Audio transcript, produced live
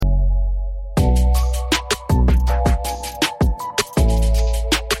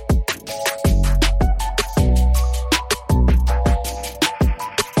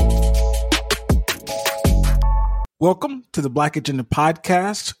to the Black Agenda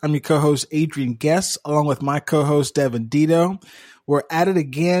Podcast. I'm your co-host, Adrian Guest, along with my co-host, Devin Dito. We're at it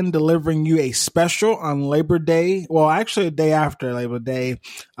again, delivering you a special on Labor Day. Well, actually a day after Labor Day,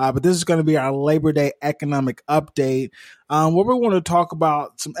 but this is going to be our Labor Day economic update, where we want to talk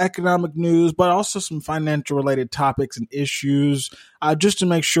about some economic news, but also some financial related topics and issues, just to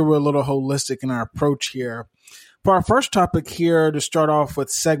make sure we're a little holistic in our approach here. For our first topic here, to start off with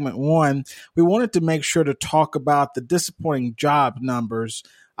segment one, we wanted to make sure to talk about the disappointing job numbers.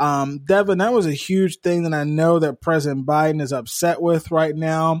 Devin, that was a huge thing that I know that President Biden is upset with right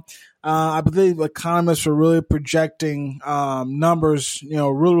now. I believe economists are really projecting numbers,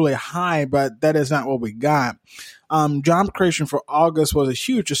 really high, but that is not what we got. Job creation for August was a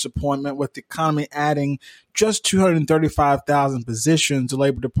huge disappointment, with the economy adding just 235,000 positions, the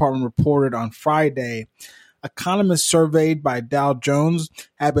Labor Department reported on Friday. Economists surveyed by Dow Jones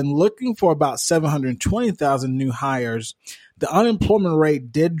have been looking for about 720,000 new hires. The unemployment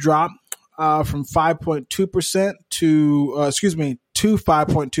rate did drop from 5.2% to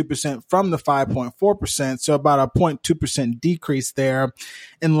 5.2% from the 5.4%. So about a 0.2% decrease there,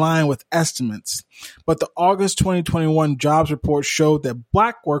 in line with estimates. But the August 2021 jobs report showed that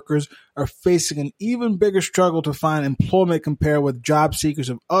Black workers are facing an even bigger struggle to find employment compared with job seekers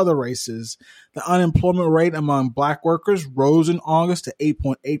of other races. The unemployment rate among Black workers rose in August to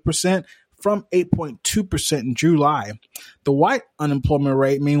 8.8%. from 8.2% in July. The white unemployment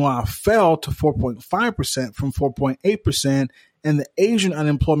rate, meanwhile, fell to 4.5% from 4.8%, and the Asian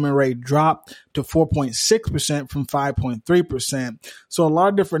unemployment rate dropped to 4.6% from 5.3%. So a lot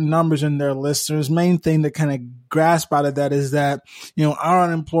of different numbers in there, listeners. Main thing to kind of grasp out of that is that, our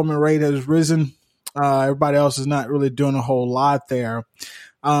unemployment rate has risen. Everybody else is not really doing a whole lot there.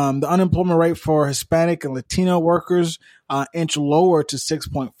 The unemployment rate for Hispanic and Latino workers inched lower to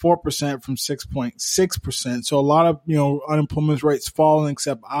 6.4% from 6.6%. So a lot of, unemployment rates falling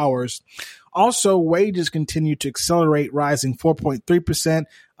except ours. Also, wages continue to accelerate, rising 4.3%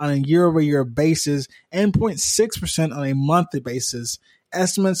 on a year-over-year basis and 0.6% on a monthly basis.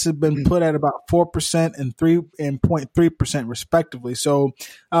 Estimates have been put at about 4% and 0.3% respectively. So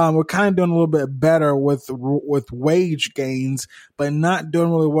we're kind of doing a little bit better with wage gains, but not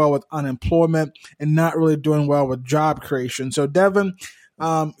doing really well with unemployment and not really doing well with job creation. So Devin,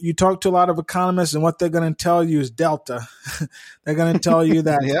 you talk to a lot of economists, and what they're going to tell you is Delta. They're going to tell you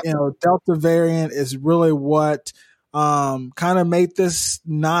that Yep. Delta variant is really what kind of made this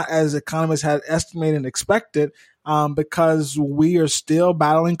not as economists had estimated and expected. Because we are still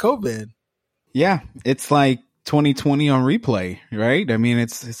battling COVID. Yeah, it's like 2020 on replay, right? I mean,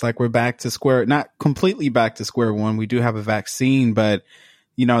 it's like we're not completely back to square one. We do have a vaccine, but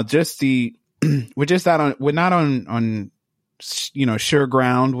we're not on sure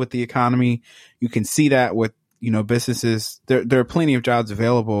ground with the economy. You can see that with businesses. There are plenty of jobs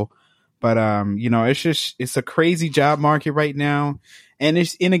available, but it's a crazy job market right now, and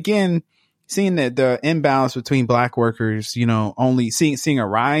again, seeing that the imbalance between Black workers, only seeing a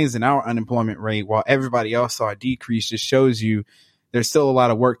rise in our unemployment rate while everybody else saw a decrease, just shows you there's still a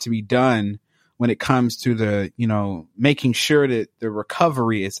lot of work to be done when it comes to the, making sure that the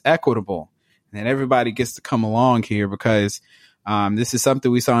recovery is equitable and that everybody gets to come along here, because this is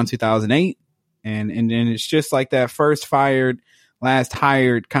something we saw in 2008. And it's just like that first fired, last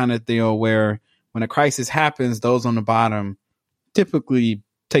hired kind of deal, where when a crisis happens, those on the bottom typically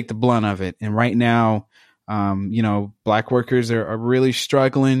take the blunt of it. And right now, Black workers are really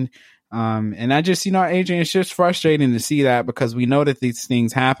struggling. And I just, Adrian, it's just frustrating to see that, because we know that these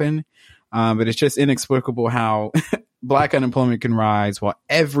things happen. But it's just inexplicable how Black unemployment can rise while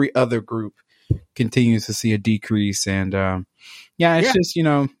every other group continues to see a decrease. And just,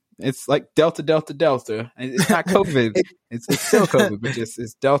 it's like Delta. It's not COVID. It's still COVID, but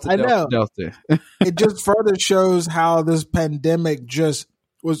it's Delta. It just further shows how this pandemic just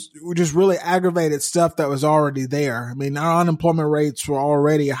really aggravated stuff that was already there. I mean, our unemployment rates were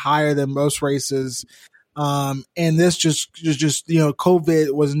already higher than most races. And this just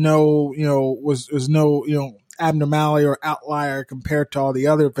COVID was no abnormality or outlier compared to all the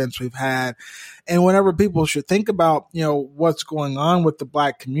other events we've had. And whenever people should think about, what's going on with the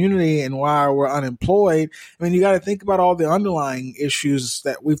Black community and why we're unemployed, I mean, you got to think about all the underlying issues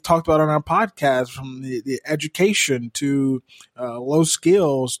that we've talked about on our podcast, from the education to low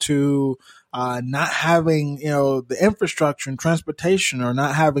skills to not having, the infrastructure and transportation, or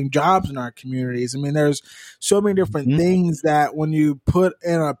not having jobs in our communities. I mean, there's so many different things that when you put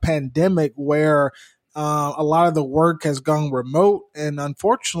in a pandemic where a lot of the work has gone remote, and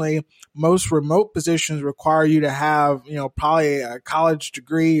unfortunately, most remote positions require you to have, probably a college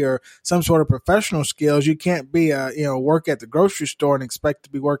degree or some sort of professional skills. You can't be work at the grocery store and expect to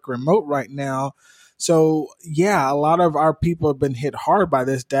be working remote right now. So yeah, a lot of our people have been hit hard by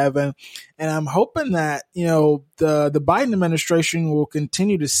this, Devin, and I'm hoping that, the Biden administration will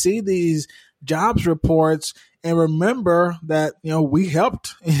continue to see these jobs reports and remember that, we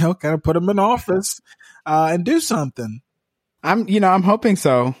helped, kind of put them in office, and do something. I'm hoping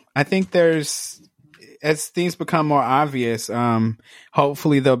so. I think as things become more obvious,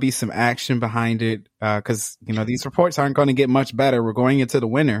 hopefully there'll be some action behind it. Cause these reports aren't going to get much better. We're going into the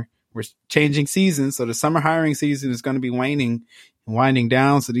winter. We're changing seasons. So the summer hiring season is going to be waning and winding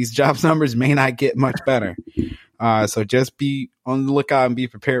down. So these jobs numbers may not get much better. So just be on the lookout and be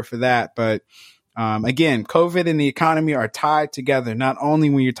prepared for that. But, again, COVID and the economy are tied together, not only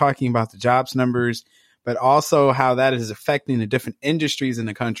when you're talking about the jobs numbers, but also how that is affecting the different industries in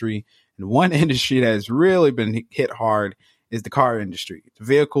the country. And one industry that has really been hit hard is the car industry. The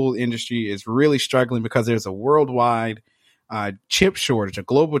vehicle industry is really struggling because there's a worldwide chip shortage, a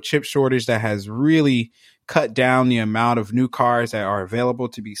global chip shortage that has really cut down the amount of new cars that are available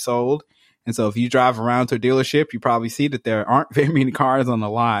to be sold. And so if you drive around to a dealership, you probably see that there aren't very many cars on the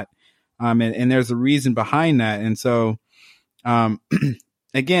lot. And there's a reason behind that. And so,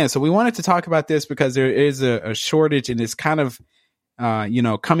 again, so we wanted to talk about this because there is a shortage, and it's kind of,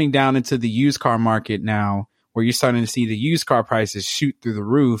 coming down into the used car market now, where you're starting to see the used car prices shoot through the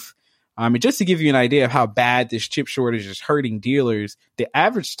roof. And just to give you an idea of how bad this chip shortage is hurting dealers, the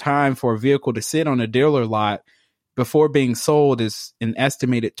average time for a vehicle to sit on a dealer lot before being sold is an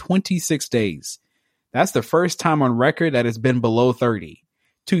estimated 26 days. That's the first time on record that it's been below 30.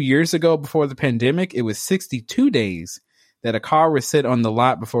 2 years ago, before the pandemic, it was 62 days that a car would sit on the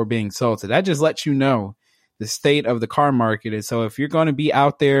lot before being sold. So that just lets you know the state of the car market. And so if you're going to be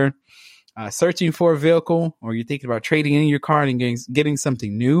out there searching for a vehicle, or you're thinking about trading in your car and getting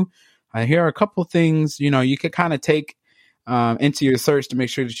something new, here are a couple things, you could kind of take into your search to make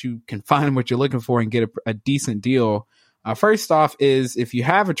sure that you can find what you're looking for and get a decent deal. First off is, if you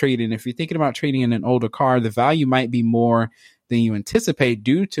have a trade-in, if you're thinking about trading in an older car, the value might be more than you anticipate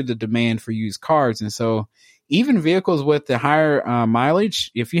due to the demand for used cars. And so even vehicles with the higher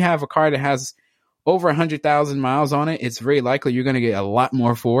mileage, if you have a car that has over 100,000 miles on it, it's very likely you're going to get a lot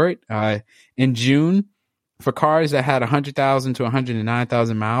more for it. In June, for cars that had 100,000 to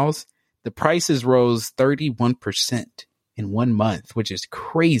 109,000 miles, the prices rose 31% in 1 month, which is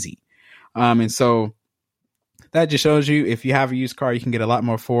crazy. And so that just shows you, if you have a used car, you can get a lot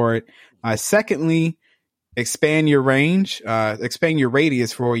more for it. Secondly, expand your range, expand your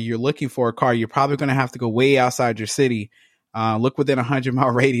radius for where you're looking for a car. You're probably going to have to go way outside your city. Look within a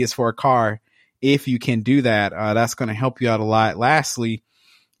 100-mile radius for a car. If you can do that, that's going to help you out a lot. Lastly,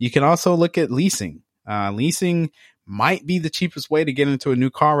 you can also look at leasing. Leasing might be the cheapest way to get into a new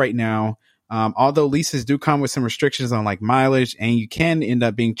car right now. Although leases do come with some restrictions on like mileage, and you can end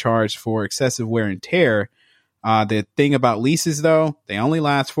up being charged for excessive wear and tear. The thing about leases, though, they only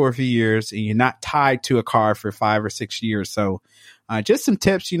last for a few years, and you're not tied to a car for 5 or 6 years. So just some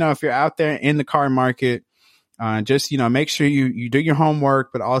tips, if you're out there in the car market, just, make sure you do your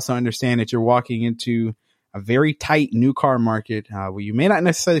homework, but also understand that you're walking into a very tight new car market where you may not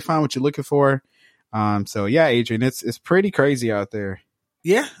necessarily find what you're looking for. So yeah, Adrian, it's pretty crazy out there.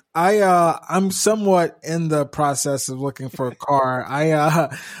 Yeah, I'm somewhat in the process of looking for a car.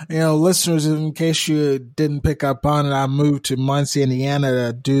 Listeners, in case you didn't pick up on it, I moved to Muncie, Indiana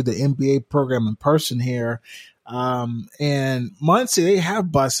to do the MBA program in person here. And Muncie, they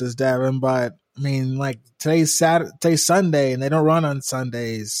have buses, Devin, but I mean, like today's Sunday, and they don't run on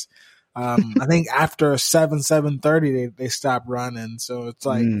Sundays. I think after 7:30, they stop running. So it's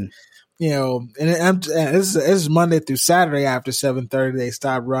like, and this is Monday through Saturday after 7:30, they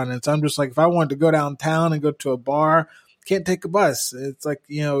stop running. So I'm just like, if I wanted to go downtown and go to a bar, can't take a bus. It's like,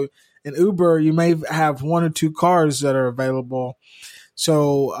 in Uber, you may have 1 or 2 cars that are available.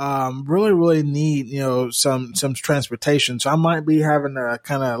 So, really, really need, some transportation. So I might be having to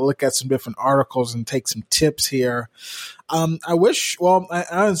kind of look at some different articles and take some tips here. I wish, I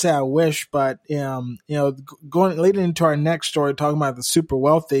don't say I wish, but, leading into our next story, talking about the super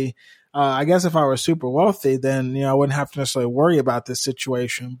wealthy, I guess if I were super wealthy, then, I wouldn't have to necessarily worry about this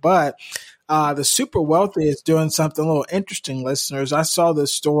situation. But the super wealthy is doing something a little interesting, listeners. I saw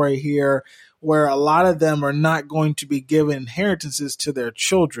this story here where a lot of them are not going to be giving inheritances to their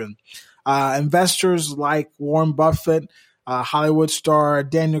children. Investors like Warren Buffett Hollywood star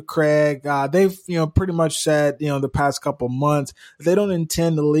Daniel Craig. They've, pretty much said, the past couple months, they don't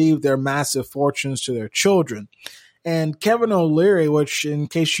intend to leave their massive fortunes to their children. And Kevin O'Leary, which in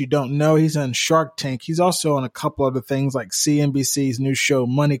case you don't know, he's on Shark Tank. He's also on a couple other things like CNBC's new show,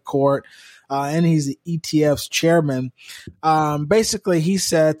 Money Court. And he's the ETF's chairman. Basically, he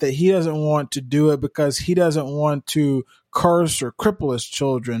said that he doesn't want to do it because he doesn't want to curse or cripple his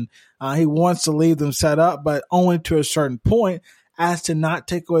children. He wants to leave them set up, but only to a certain point, as to not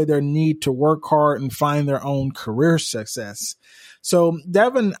take away their need to work hard and find their own career success. So,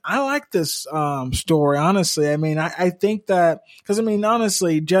 Devin, I like this story, honestly. I mean, I think that, because,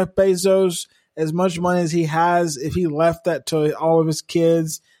 honestly, Jeff Bezos, as much money as he has, if he left that to all of his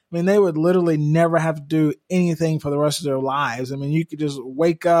kids, they would literally never have to do anything for the rest of their lives. You could just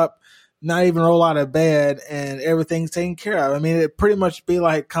wake up, not even roll out of bed, and everything's taken care of. It'd pretty much be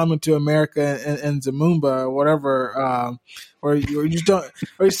like coming to America and Zamunda or whatever, or you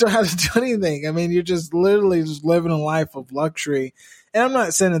still have to do anything. You're just literally just living a life of luxury. And I'm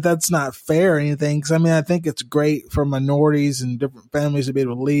not saying that that's not fair or anything, because I think it's great for minorities and different families to be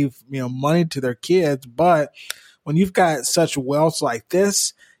able to leave, money to their kids. But when you've got such wealth like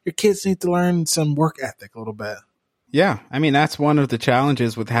this, your kids need to learn some work ethic a little bit. Yeah. That's one of the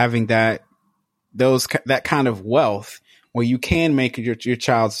challenges with having that kind of wealth where you can make your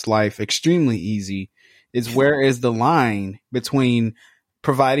child's life extremely easy, is where is the line between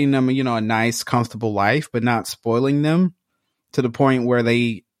providing them, a nice, comfortable life, but not spoiling them to the point where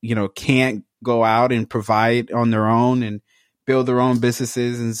they, can't go out and provide on their own and build their own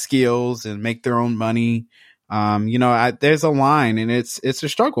businesses and skills and make their own money. There's a line, and it's a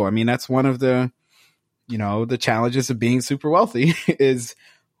struggle. That's one of the, the challenges of being super wealthy is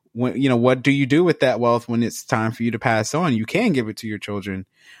when, what do you do with that wealth when it's time for you to pass on? You can give it to your children,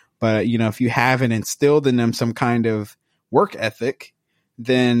 but if you haven't instilled in them some kind of work ethic,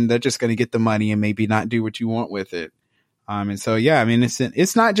 then they're just going to get the money and maybe not do what you want with it.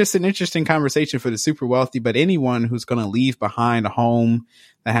 It's not just an interesting conversation for the super wealthy, but anyone who's going to leave behind a home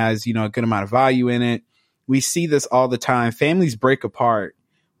that has, a good amount of value in it. We see this all the time. Families break apart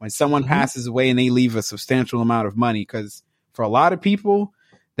when someone passes away and they leave a substantial amount of money, because for a lot of people,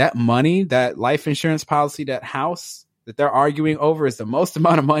 that money, that life insurance policy, that house that they're arguing over is the most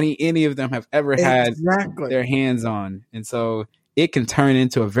amount of money any of them have ever had their hands on. And so it can turn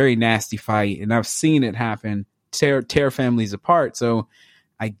into a very nasty fight. And I've seen it happen, tear families apart. So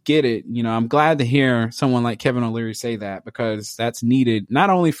I get it. I'm glad to hear someone like Kevin O'Leary say that, because that's needed not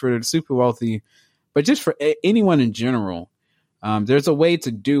only for the super wealthy, but just for anyone in general. There's a way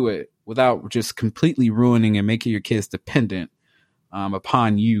to do it without just completely ruining and making your kids dependent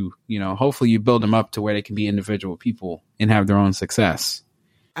upon you. Hopefully you build them up to where they can be individual people and have their own success.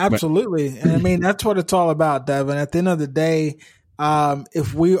 Absolutely. And that's what it's all about, Devin. At the end of the day,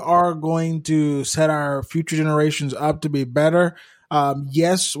 if we are going to set our future generations up to be better,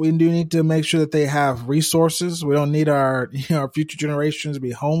 yes, we do need to make sure that they have resources. We don't need our future generations to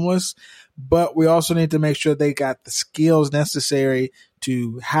be homeless, but we also need to make sure they got the skills necessary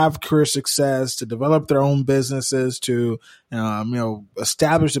to have career success, to develop their own businesses, to,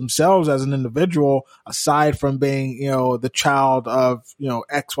 establish themselves as an individual, aside from being, the child of,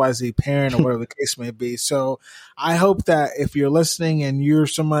 XYZ parent or whatever the case may be. So I hope that if you're listening and you're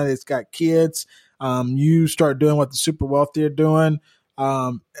somebody that's got kids, you start doing what the super wealthy are doing.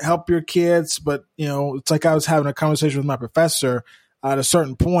 Help your kids. But, it's like I was having a conversation with my professor. At a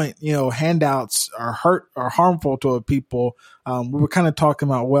certain point, handouts are harmful to people. We were kind of talking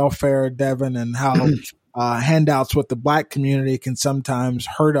about welfare, Devin, and how handouts with the Black community can sometimes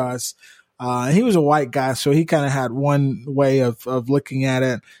hurt us. He was a white guy, so he kind of had one way of looking at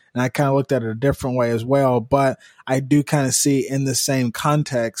it, and I kind of looked at it a different way as well. But I do kind of see in the same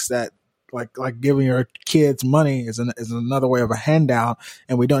context that like giving your kids money is another way of a handout,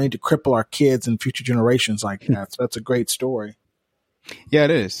 and we don't need to cripple our kids and future generations like that. So that's a great story. Yeah, it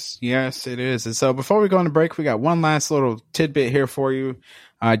is. Yes, it is. And so before we go on the break, we got one last little tidbit here for you.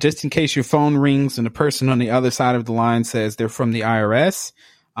 Just in case your phone rings and the person on the other side of the line says they're from the IRS,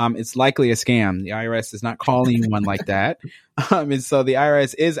 it's likely a scam. The IRS is not calling anyone like that. And so the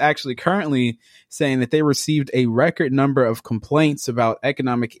IRS is actually currently saying that they received a record number of complaints about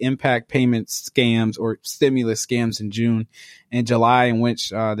economic impact payment scams or stimulus scams in June and July, in which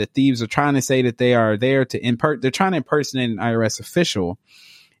the thieves are trying to say that they are there to they're trying to impersonate an IRS official.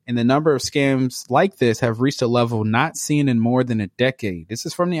 And the number of scams like this have reached a level not seen in more than a decade. This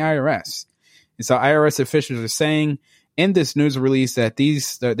is from the IRS. And so IRS officials are saying in this news release that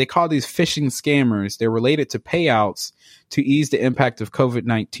they call these phishing scammers. They're related to payouts to ease the impact of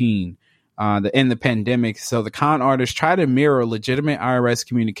COVID-19. in the pandemic. So the con artists try to mirror legitimate IRS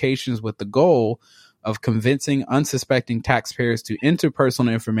communications with the goal of convincing unsuspecting taxpayers to enter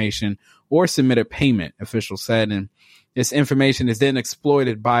personal information or submit a payment, officials said. And this information is then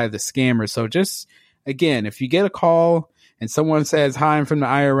exploited by the scammer. So just, again, if you get a call and someone says, "Hi, I'm from the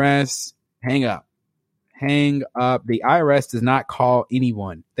IRS," hang up. Hang up. The IRS does not call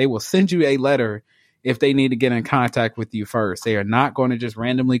anyone. They will send you a letter if they need to get in contact with you first. They are not going to just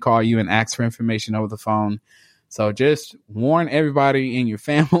randomly call you and ask for information over the phone. So just warn everybody in your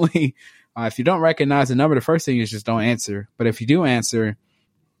family. If you don't recognize the number, the first thing is just don't answer. But if you do answer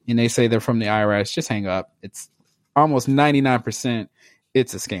and they say they're from the IRS, just hang up. It's almost 99%.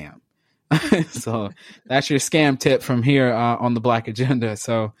 It's a scam. So that's your scam tip from here on the Black Agenda.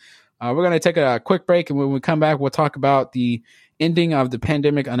 So we're going to take a quick break. And when we come back, we'll talk about the ending of the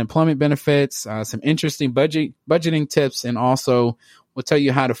pandemic unemployment benefits, some interesting budgeting tips, and also we'll tell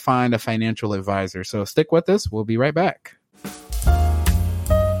you how to find a financial advisor. So stick with us. We'll be right back.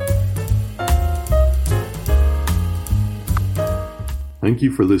 Thank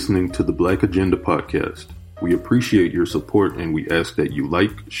you for listening to the Black Agenda podcast. We appreciate your support and we ask that you like,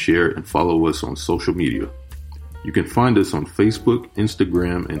 share, and follow us on social media. You can find us on Facebook,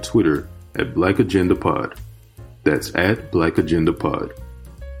 Instagram, and Twitter at Black Agenda Pod. That's at Black Agenda Pod.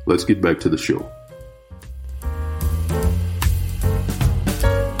 Let's get back to the show.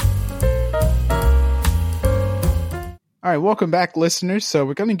 All right, welcome back, listeners. So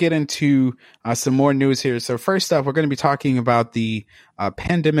we're going to get into some more news here. So first up, we're going to be talking about the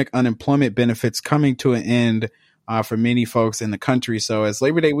pandemic unemployment benefits coming to an end for many folks in the country. So as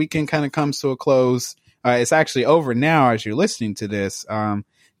Labor Day weekend kind of comes to a close, it's actually over now as you're listening to this.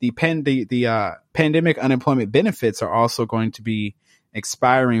 The pandemic unemployment benefits are also going to be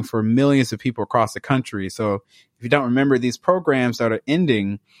expiring for millions of people across the country. So if you don't remember, these programs that are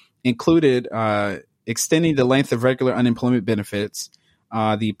ending included extending the length of regular unemployment benefits,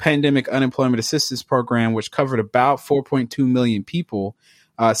 the pandemic unemployment assistance program, which covered about 4.2 million people,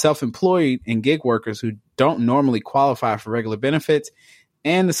 self-employed and gig workers who don't normally qualify for regular benefits,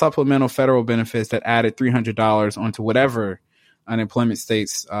 and the supplemental federal benefits that added $300 onto whatever unemployment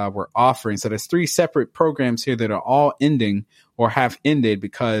states were offering. So there's three separate programs here that are all ending or have ended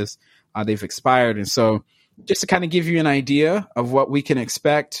because they've expired. And so just to kind of give you an idea of what we can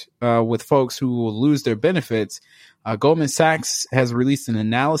expect with folks who will lose their benefits, Goldman Sachs has released an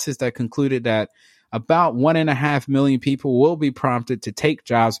analysis that concluded that about 1.5 million people will be prompted to take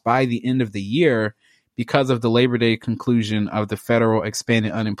jobs by the end of the year because of the Labor Day conclusion of the federal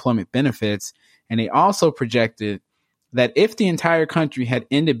expanded unemployment benefits. And they also projected that if the entire country had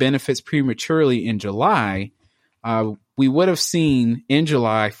ended benefits prematurely in July, we would have seen in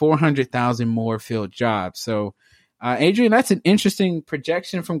July 400,000 more filled jobs. So, Adrian, that's an interesting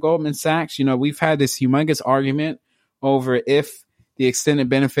projection from Goldman Sachs. You know, we've had this humongous argument over if the extended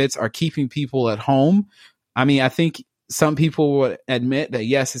benefits are keeping people at home. I mean, I think some people would admit that,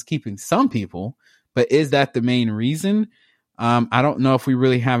 yes, it's keeping some people, but is that the main reason? I don't know if we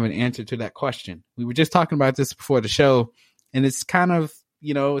really have an answer to that question. We were just talking about this before the show, and it's kind of,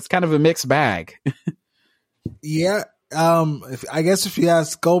 it's kind of a mixed bag. Yeah. I guess if you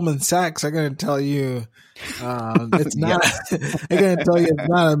ask Goldman Sachs, they're going to tell you it's not. They're going to tell you it's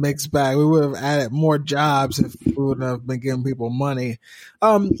not a mixed bag. We would have added more jobs if we wouldn't have been giving people money.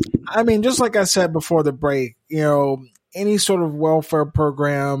 I mean, just like I said before the break, any sort of welfare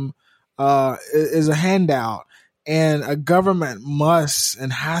program is a handout, and a government must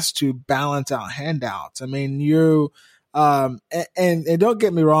and has to balance out handouts. I mean, and don't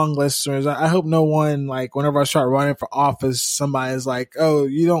get me wrong, listeners. I hope no one, like, whenever I start running for office, somebody's like, "Oh,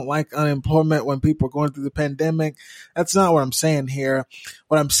 you don't like unemployment when people are going through the pandemic." That's not what I'm saying here.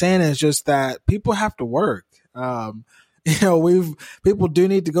 What I'm saying is just that people have to work. People do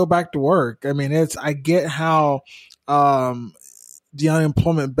need to go back to work. I mean, I get how, the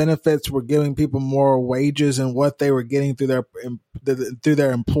unemployment benefits were giving people more wages and what they were getting through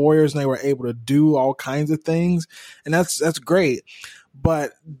their employers, and they were able to do all kinds of things. And that's great.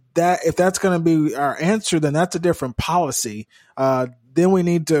 But if that's going to be our answer, then that's a different policy. Then we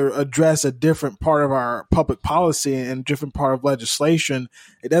need to address a different part of our public policy and a different part of legislation.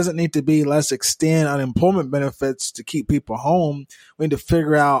 It doesn't need to be let's extend unemployment benefits to keep people home. We need to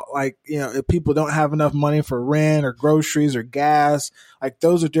figure out, if people don't have enough money for rent or groceries or gas,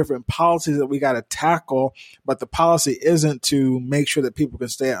 those are different policies that we got to tackle. But the policy isn't to make sure that people can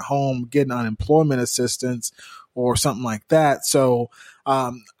stay at home getting unemployment assistance or something like that. So,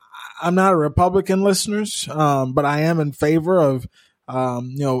 I'm not a Republican, listeners, but I am in favor of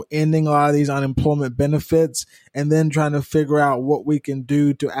ending a lot of these unemployment benefits, and then trying to figure out what we can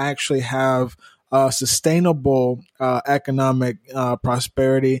do to actually have sustainable economic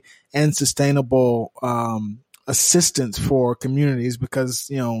prosperity and sustainable assistance for communities, because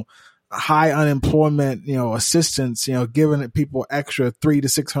high unemployment assistance, giving people extra $300 to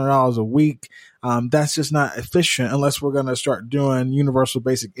 $600 a week, that's just not efficient unless we're going to start doing universal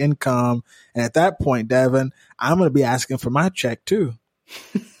basic income. And at that point, Devin, I'm going to be asking for my check too.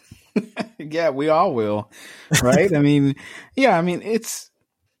 Yeah, we all will, right?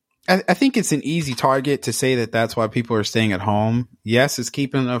 I think it's an easy target to say that that's why people are staying at home. Yes, it's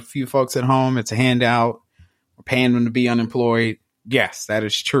keeping a few folks at home. It's a handout. We're paying them to be unemployed. Yes, that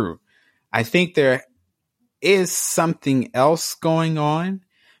is true. I think there is something else going on,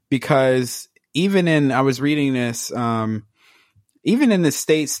 because I was reading this, even in the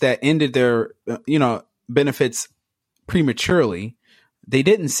states that ended their, benefits prematurely, they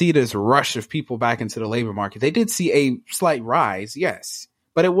didn't see this rush of people back into the labor market. They did see a slight rise, yes,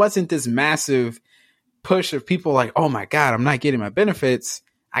 but it wasn't this massive push of people like, oh my God, I'm not getting my benefits.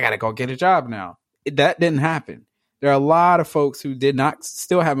 I got to go get a job now. That didn't happen. There are a lot of folks who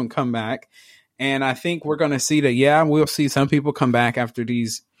still haven't come back. And I think we're going to see that, we'll see some people come back after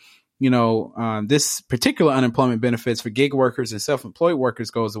these, this particular unemployment benefits for gig workers and self-employed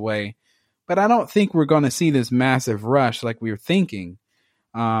workers goes away. But I don't think we're going to see this massive rush like we were thinking.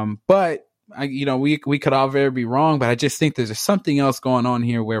 But we could all very be wrong, but I just think there's something else going on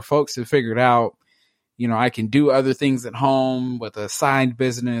here where folks have figured out, I can do other things at home with a side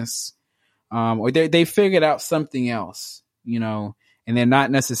business. Or they figured out something else, and they're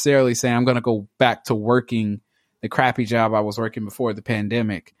not necessarily saying, I'm going to go back to working the crappy job I was working before the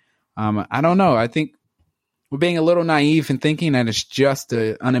pandemic. I don't know. I think we're being a little naive in thinking that it's just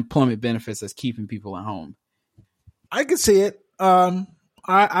the unemployment benefits that's keeping people at home. I could see it.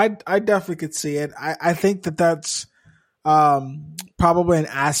 I definitely could see it. I think that's probably an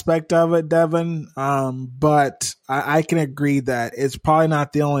aspect of it, Devin. But I can agree that it's probably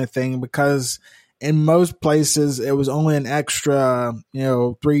not the only thing, because in most places it was only an extra,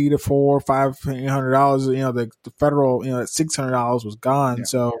 $300 to $400, $500. The federal, that $600 was gone. Yeah.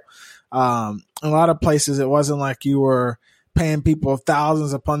 So, a lot of places it wasn't like you were paying people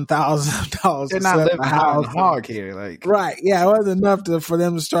thousands upon thousands of dollars. They're not living on hog here, right? Yeah, it wasn't enough for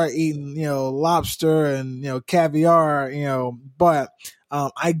them to start eating, lobster and caviar, But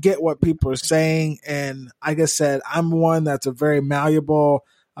I get what people are saying, and like I said, I'm one that's a very malleable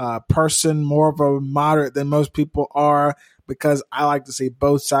person, more of a moderate than most people are, because I like to see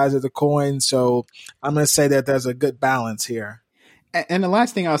both sides of the coin. So I'm going to say that there's a good balance here. And the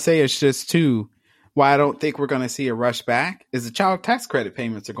last thing I'll say is just too, why I don't think we're going to see a rush back is the child tax credit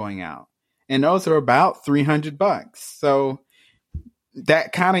payments are going out, and those are about $300. So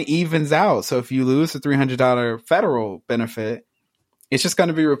that kind of evens out. So if you lose the $300 federal benefit, it's just going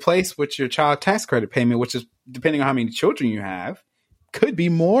to be replaced with your child tax credit payment, which is, depending on how many children you have, could be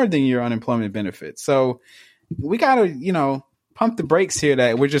more than your unemployment benefit. So we got to, pump the brakes here,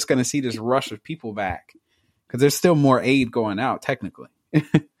 that we're just going to see this rush of people back, because there's still more aid going out technically.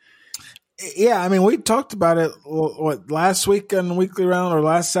 Yeah, we talked about it last week on the weekly round, or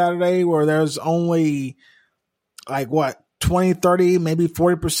last Saturday, where there's only 20, 30, maybe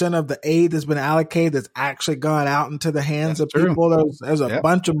 40% of the aid that's been allocated that's actually gone out into the hands of people. There's a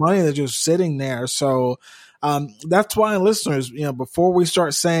bunch of money that's just sitting there. So that's why, listeners, before we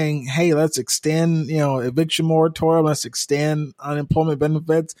start saying, hey, let's extend, eviction moratorium, let's extend unemployment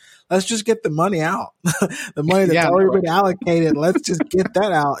benefits, let's just get the money out. The money that's already been allocated, let's just get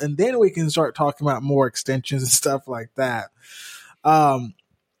that out. And then we can start talking about more extensions and stuff like that.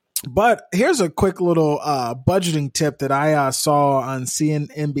 But here's a quick little budgeting tip that I saw on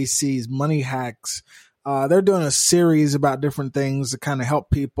CNBC's Money Hacks. They're doing a series about different things to kind of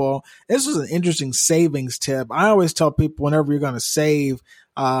help people. This was an interesting savings tip. I always tell people, whenever you're going to save,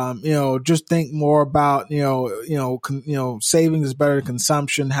 just think more about, savings is better than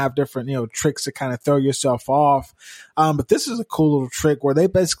consumption, have different, tricks to kind of throw yourself off. But this is a cool little trick where they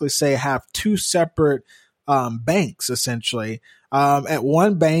basically say have two separate banks, essentially. At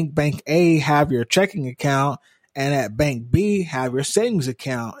one bank, Bank A, have your checking account, and at Bank B, have your savings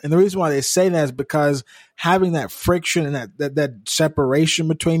account. And the reason why they say that is because having that friction and that separation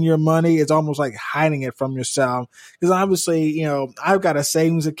between your money is almost like hiding it from yourself. Because obviously, I've got a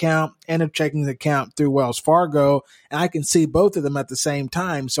savings account and a checking account through Wells Fargo, and I can see both of them at the same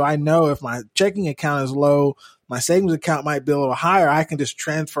time. So I know if my checking account is low, my savings account might be a little higher. I can just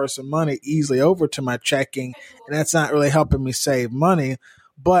transfer some money easily over to my checking, and that's not really helping me save money.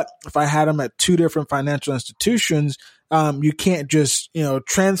 But if I had them at two different financial institutions, You can't just,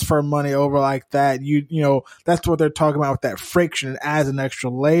 transfer money over like that. That's what they're talking about with that friction. It adds an extra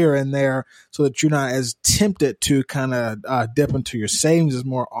layer in there so that you're not as tempted to kind of dip into your savings as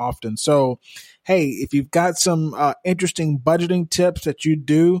more often. So, hey, if you've got some interesting budgeting tips that you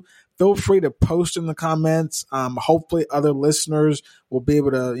do, feel free to post in the comments. Hopefully other listeners will be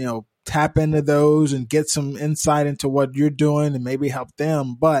able to, tap into those and get some insight into what you're doing and maybe help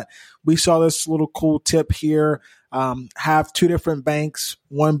them. But we saw this little cool tip here. Have two different banks,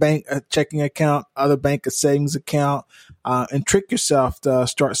 one bank a checking account, other bank a savings account, and trick yourself to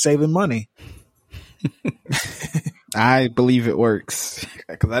start saving money. I believe it works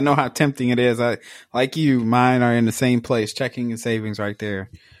because I know how tempting it is. Like you, mine are in the same place, checking and savings right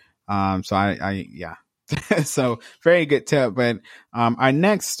there. Yeah. So very good tip. But our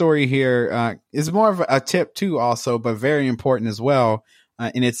next story here is more of a tip too also, but very important as well.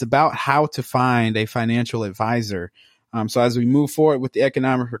 And it's about how to find a financial advisor. So as we move forward with the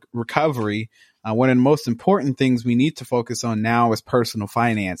economic recovery, one of the most important things we need to focus on now is personal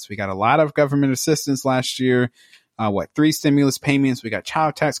finance. We got a lot of government assistance last year. 3 stimulus payments. We got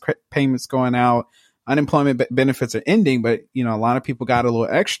child tax payments going out. Unemployment benefits are ending, but a lot of people got a little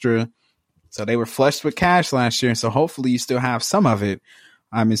extra. So they were flushed with cash last year. And so hopefully you still have some of it.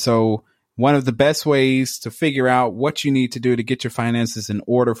 And so one of the best ways to figure out what you need to do to get your finances in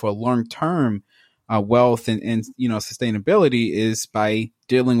order for long-term wealth and sustainability is by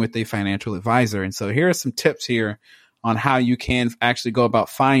dealing with a financial advisor. And so here are some tips here on how you can actually go about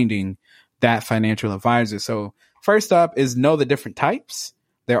finding that financial advisor. So first up is know the different types.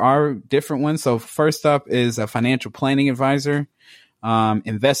 There are different ones. So first up is a financial planning advisor,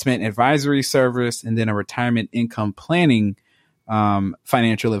 investment advisory service, and then a retirement income planning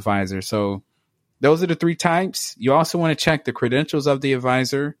financial advisor. So those are the 3 types. You also want to check the credentials of the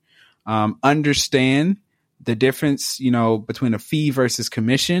advisor, understand the difference, between a fee versus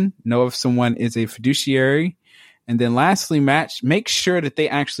commission, know if someone is a fiduciary, and then lastly, make sure that they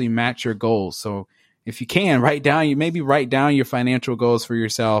actually match your goals. So if you can, write down your financial goals for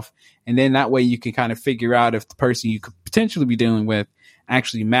yourself. And then that way you can kind of figure out if the person you could potentially be dealing with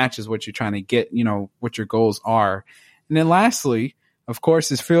actually matches what you're trying to get, what your goals are. And then lastly, of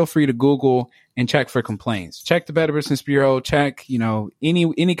course, is feel free to Google and check for complaints. Check the Better Business Bureau, check,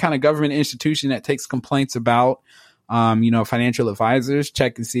 any kind of government institution that takes complaints about, financial advisors.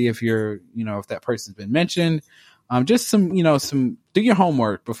 Check and see if if that person's been mentioned. Just some do your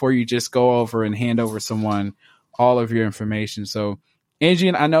homework before you just go over and hand over someone all of your information. So,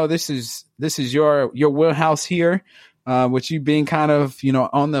 Angie, I know this is your wheelhouse here, with you being kind of,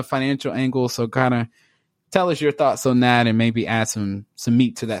 on the financial angle. So kind of tell us your thoughts on that and maybe add some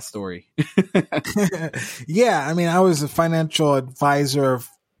meat to that story. Yeah. I mean, I was a financial advisor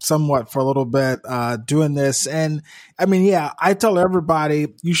somewhat for a little bit, doing this. And I mean, yeah, I tell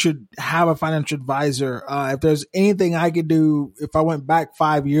everybody you should have a financial advisor. If there's anything I could do, if I went back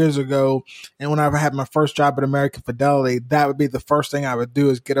 5 years ago and whenever I had my first job at American Fidelity, that would be the first thing I would do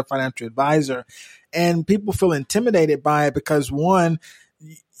is get a financial advisor. And people feel intimidated by it because one,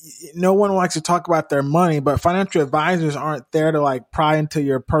 no one likes to talk about their money, but financial advisors aren't there to like pry into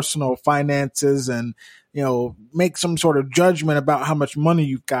your personal finances and, make some sort of judgment about how much money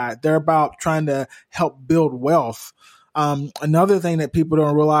you've got. They're about trying to help build wealth. Another thing that people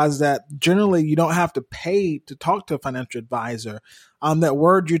don't realize is that generally you don't have to pay to talk to a financial advisor. That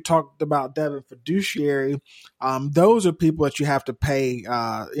word you talked about, Devin, fiduciary, those are people that you have to pay.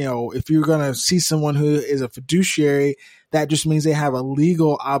 If you're going to see someone who is a fiduciary, that just means they have a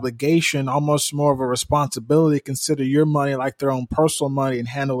legal obligation, almost more of a responsibility to consider your money like their own personal money and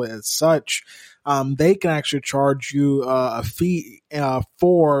handle it as such. They can actually charge you a fee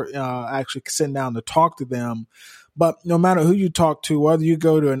for actually sitting down to talk to them. But no matter who you talk to, whether you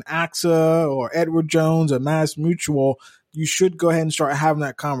go to an AXA or Edward Jones or Mass Mutual, you should go ahead and start having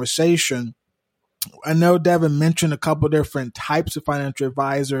that conversation. I know Devin mentioned a couple different types of financial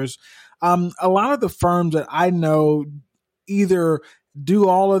advisors. A lot of the firms that I know either do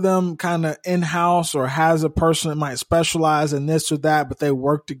all of them kind of in-house or has a person that might specialize in this or that, but they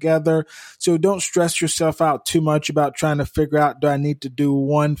work together. So don't stress yourself out too much about trying to figure out, do I need to do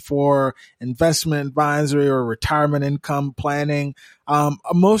one for investment advisory or retirement income planning?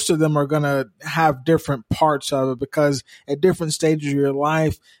 Most of them are going to have different parts of it because at different stages of your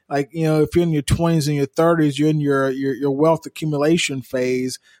life, like, if you're in your 20s and your 30s, you're in your wealth accumulation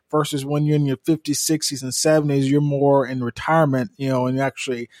phase versus when you're in your 50s, 60s, and 70s, you're more in retirement, and you're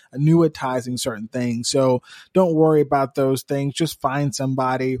actually annuitizing certain things. So don't worry about those things. Just find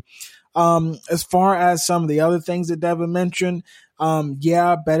somebody. As far as some of the other things that Devin mentioned,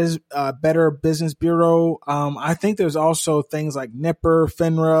 Better Business Bureau. I think there's also things like NIPR,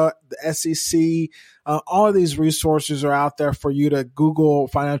 FINRA, the SEC. All of these resources are out there for you to Google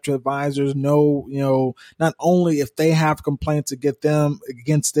financial advisors. Know, not only if they have complaints against them,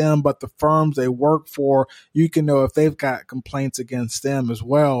 but the firms they work for, you can know if they've got complaints against them as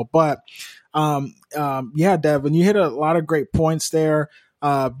well. But, Devin, you hit a lot of great points there.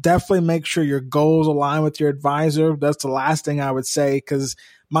 Definitely make sure your goals align with your advisor. That's the last thing I would say, because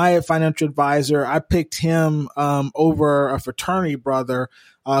my financial advisor, I picked him over a fraternity brother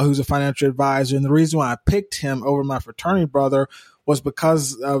who's a financial advisor. And the reason why I picked him over my fraternity brother was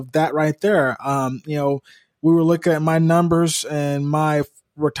because of that right there. We were looking at my numbers, and my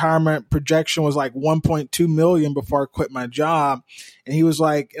retirement projection was like 1.2 million before I quit my job. And he was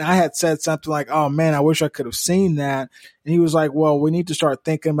like, and I had said something like, oh man, I wish I could have seen that. And he was like, well, we need to start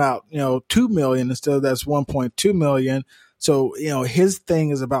thinking about, 2 million instead of that's 1.2 million. So, his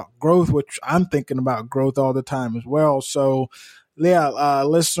thing is about growth, which I'm thinking about growth all the time as well. So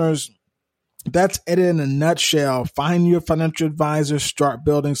listeners, that's it in a nutshell. Find your financial advisor, start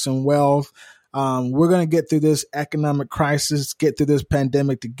building some wealth. We're going to get through this economic crisis, get through this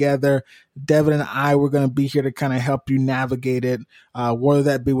pandemic together. Devin and I, we're going to be here to kind of help you navigate it, whether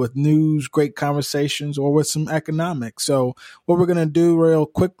that be with news, great conversations, or with some economics. So what we're going to do real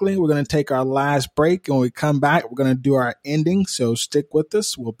quickly, we're going to take our last break. And when we come back, we're going to do our ending. So stick with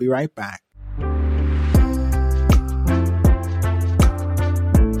us. We'll be right back.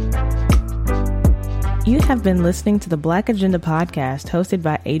 You have been listening to the Black Agenda podcast hosted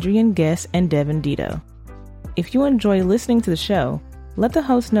by Adrian Guess and Devin Dito. If you enjoy listening to the show, let the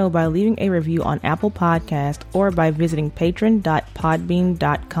host know by leaving a review on Apple Podcast or by visiting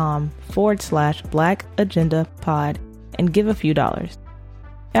patron.podbean.com/Black Agenda Pod and give a few dollars.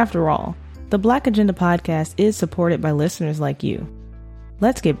 After all, the Black Agenda podcast is supported by listeners like you.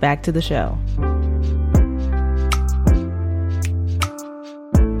 Let's get back to the show.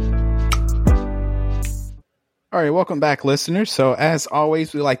 All right, welcome back, listeners. So as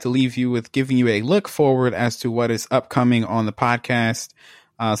always, we like to leave you with giving you a look forward as to what is upcoming on the podcast.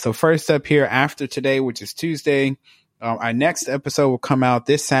 So first up here after today, which is Tuesday, our next episode will come out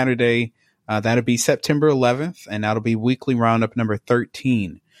this Saturday. That'll be September 11th, and that'll be Weekly Roundup number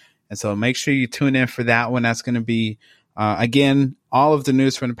 13. And so make sure you tune in for that one. That's going to be, again, all of the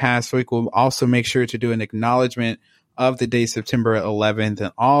news from the past week. We'll also make sure to do an acknowledgement of the day September 11th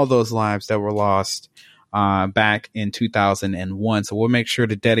and all those lives that were lost back in 2001. So we'll make sure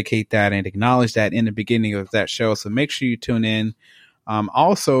to dedicate that and acknowledge that in the beginning of that show. So make sure you tune in.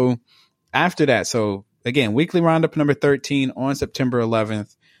 Also after that, so again, Weekly Roundup number 13 on September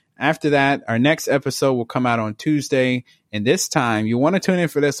 11th. After that, our next episode will come out on Tuesday. And this time you want to tune in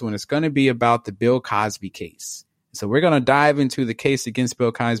for this one. It's going to be about the Bill Cosby case. So we're going to dive into the case against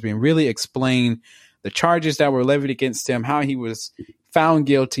Bill Cosby and really explain the charges that were levied against him, how he was found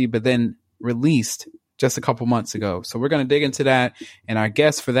guilty, but then released just a couple months ago. So we're going to dig into that. And our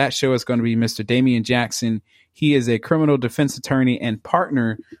guest for that show is going to be Mr. Damian Jackson. He is a criminal defense attorney and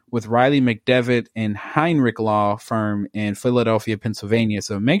partner with Riley McDevitt and Heinrich Law Firm in Philadelphia, Pennsylvania.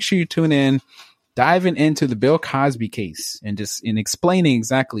 So make sure you tune in, diving into the Bill Cosby case and just in explaining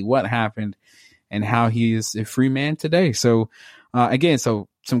exactly what happened and how he is a free man today. So again, so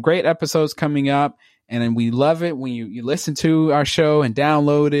some great episodes coming up. And then we love it when you listen to our show and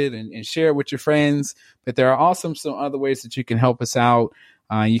download it and share it with your friends. But there are also some other ways that you can help us out.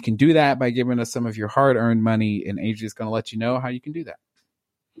 You can do that by giving us some of your hard-earned money, and Adrian's going to let you know how you can do that.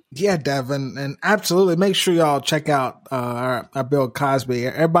 Yeah, Devin, and absolutely make sure y'all check out our Bill Cosby.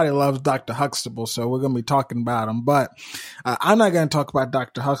 Everybody loves Dr. Huxtable, so we're going to be talking about him. But I'm not going to talk about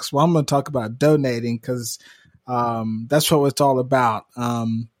Dr. Huxtable. I'm going to talk about donating because that's what it's all about.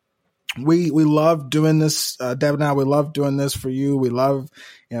 We love doing this, Devin and I, we love doing this for you. We love,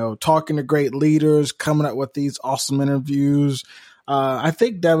 talking to great leaders, coming up with these awesome interviews. I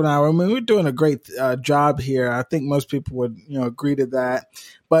think Devin and I, we're doing a great job here. I think most people would, agree to that.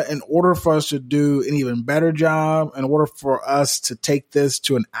 But in order for us to do an even better job, in order for us to take this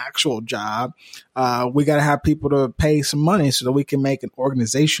to an actual job, we got to have people to pay some money so that we can make an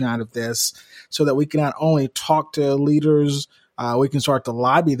organization out of this, so that we can not only talk to leaders, we can start to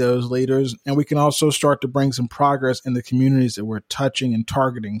lobby those leaders, and we can also start to bring some progress in the communities that we're touching and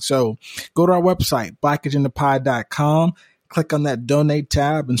targeting. So go to our website, blackagendapod.com, click on that donate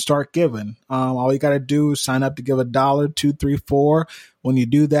tab and start giving. All you got to do is sign up to give $1, $2, $3, $4. When you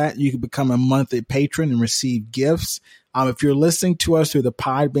do that, you can become a monthly patron and receive gifts. If you're listening to us through the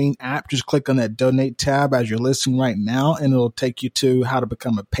Podbean app, just click on that donate tab as you're listening right now, and it'll take you to how to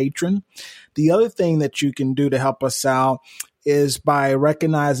become a patron. The other thing that you can do to help us out is by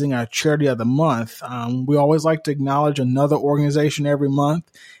recognizing our charity of the month. We always like to acknowledge another organization every month.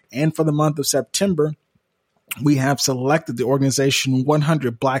 And for the month of September, we have selected the organization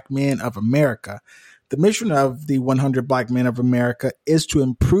 100 Black Men of America. The mission of the 100 Black Men of America is to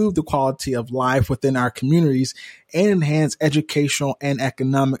improve the quality of life within our communities and enhance educational and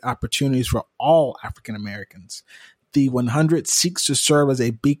economic opportunities for all African Americans. The 100 seeks to serve as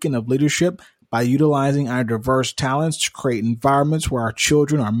a beacon of leadership by utilizing our diverse talents to create environments where our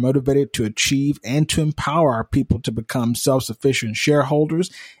children are motivated to achieve and to empower our people to become self-sufficient shareholders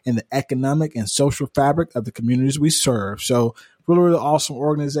in the economic and social fabric of the communities we serve. So really awesome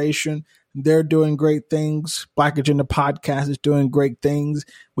organization. They're doing great things. Black Agenda Podcast is doing great things.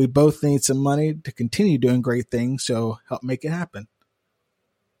 We both need some money to continue doing great things, so help make it happen.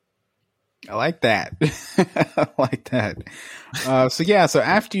 I like that. I like that. So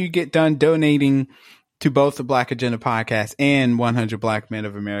after you get done donating to both the Black Agenda Podcast and 100 Black Men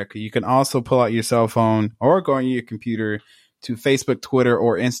of America, you can also pull out your cell phone or go on your computer to Facebook, Twitter,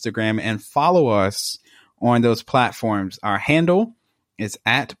 or Instagram and follow us on those platforms. Our handle is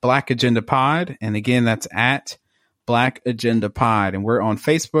at Black Agenda Pod. And again, that's at Black Agenda Pod. And we're on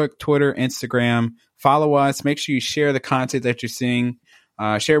Facebook, Twitter, Instagram. Follow us. Make sure you share the content that you're seeing.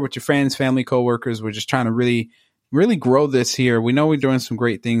 Share it with your friends, family, coworkers. We're just trying to really grow this here. We know we're doing some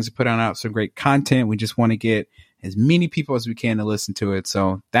great things, putting out some great content. We just want to get as many people as we can to listen to it.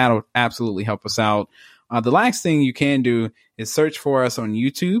 So that'll absolutely help us out. The last thing you can do is search for us on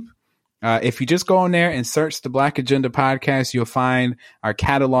YouTube. If you just go on there and search the Black Agenda Podcast, you'll find our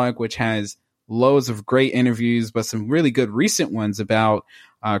catalog, which has loads of great interviews, but some really good recent ones about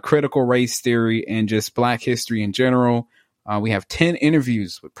critical race theory and just Black history in general. We have 10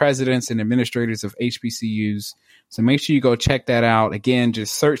 interviews with presidents and administrators of HBCUs. So make sure you go check that out. Again,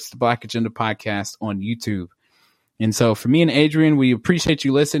 just search the Black Agenda Podcast on YouTube. And so for me and Adrian, we appreciate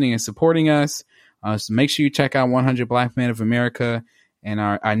you listening and supporting us. So make sure you check out 100 Black Men of America. And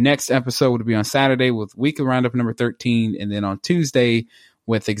our next episode will be on Saturday with Weekly Roundup number 13. And then on Tuesday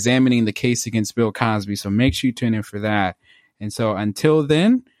with Examining the Case Against Bill Cosby. So make sure you tune in for that. And so until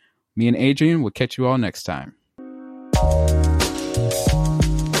then, me and Adrian will catch you all next time.